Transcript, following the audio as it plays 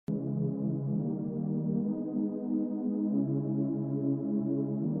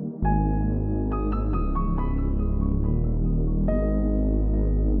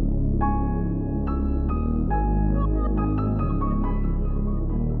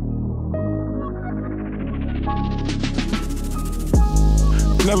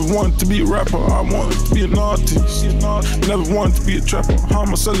Never wanted to be a rapper, I wanted to be an artist. Never wanted to be a trapper, how am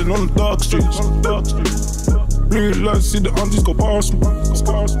I selling on the dark streets? Blue lights, see the aunties go past me.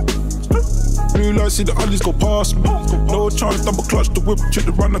 Blue lights, see the aunties go past me. No chance, double clutch the whip, check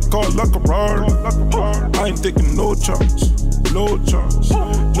the run the car like a Rari. I ain't taking no chance, no chance.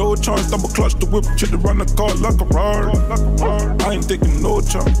 No chance, double clutch the whip, check the run the car like a Rari. I ain't taking no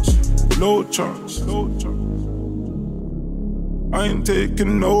chance, no chance. I ain't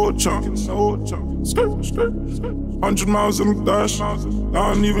taking no chance, no chance. 100 miles in the dash, I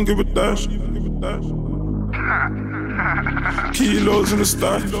don't even give a dash. Kilos in the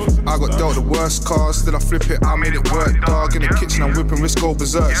stack. I got dealt the worst cars, still I flip it, I made it work. Dog in the kitchen, I'm whipping, risk go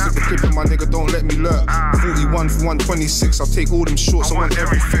berserk. Slip the clip in my nigga, don't let me lurk. 41 for 126, I'll take all them shorts, I want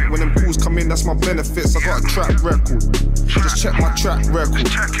everything. When them pools come in, that's my benefits. I got a track record, just check my track record.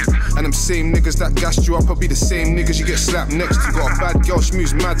 And them same niggas that gassed you up, I'll be the same niggas you get slapped next to. Got a bad girl, she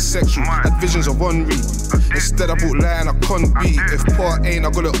moves mad sexual, had visions of Henri. Instead I bought lie and I can't be. If part ain't,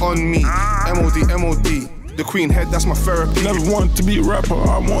 I got it on me. MOD. The queen head, that's my therapy. Never wanted to be a rapper,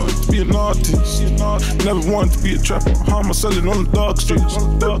 I wanted to be an artist. Never wanted to be a trapper, how am I selling on the dark streets?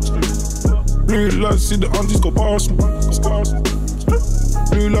 Blue lights, see the aunties go past me.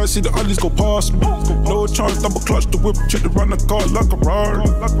 Blue lights, see the aunties go past me. No chance, double clutch the whip, check the run the car like a Rari.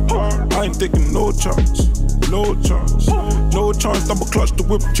 I ain't taking no chance, no chance. No chance, double clutch the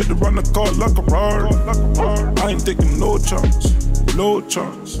whip, check the run the car like a Rari. I ain't taking no chance, no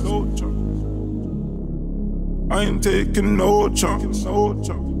chance. I ain't taking no chance, no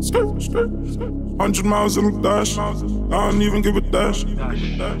chance. 100 miles in the dash, I don't even give a dash.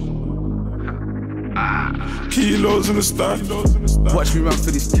 Kilos in the stack. Watch me run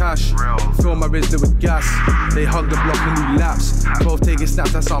for this cash. Fill my Rizzler with gas. They hug the block and do laps. 12 taking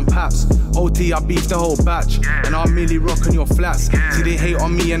snaps, that's on paps. OT, I beef the whole batch. And I'm merely rocking your flats. See, they hate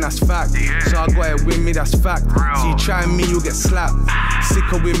on me and that's fact. So I got it with me, that's fact. See, you try me, you'll get slapped.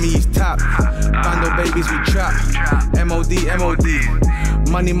 Sicker with me, he's tapped. Bando babies, we trap. MOD.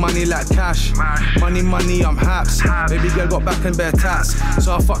 Money like cash. Money, I'm haps. Baby girl got back and bare tats.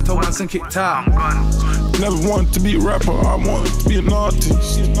 So I fucked her once and kicked out. Never wanted to be a rapper, I wanted to be an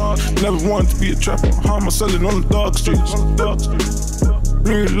artist. Never wanted to be a trapper, how am I selling on the dark streets?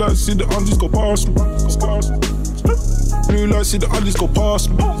 Blue lights, see the aunties go past me. Blue lights, see the aunties go past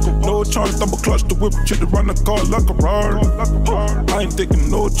me. No chance, double clutch the whip, check the run the car like a Rari. I ain't taking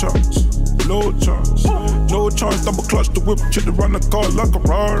no chance, no chance. No chance, double clutch the whip, check the run the car like a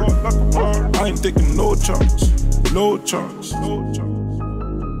Rari. I ain't taking no chance, no chance.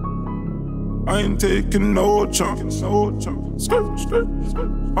 I ain't taking no chance, no chance.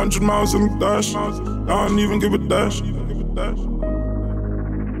 100 miles in the dash, I don't even give a dash.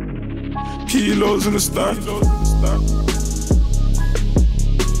 Kilos in the stack.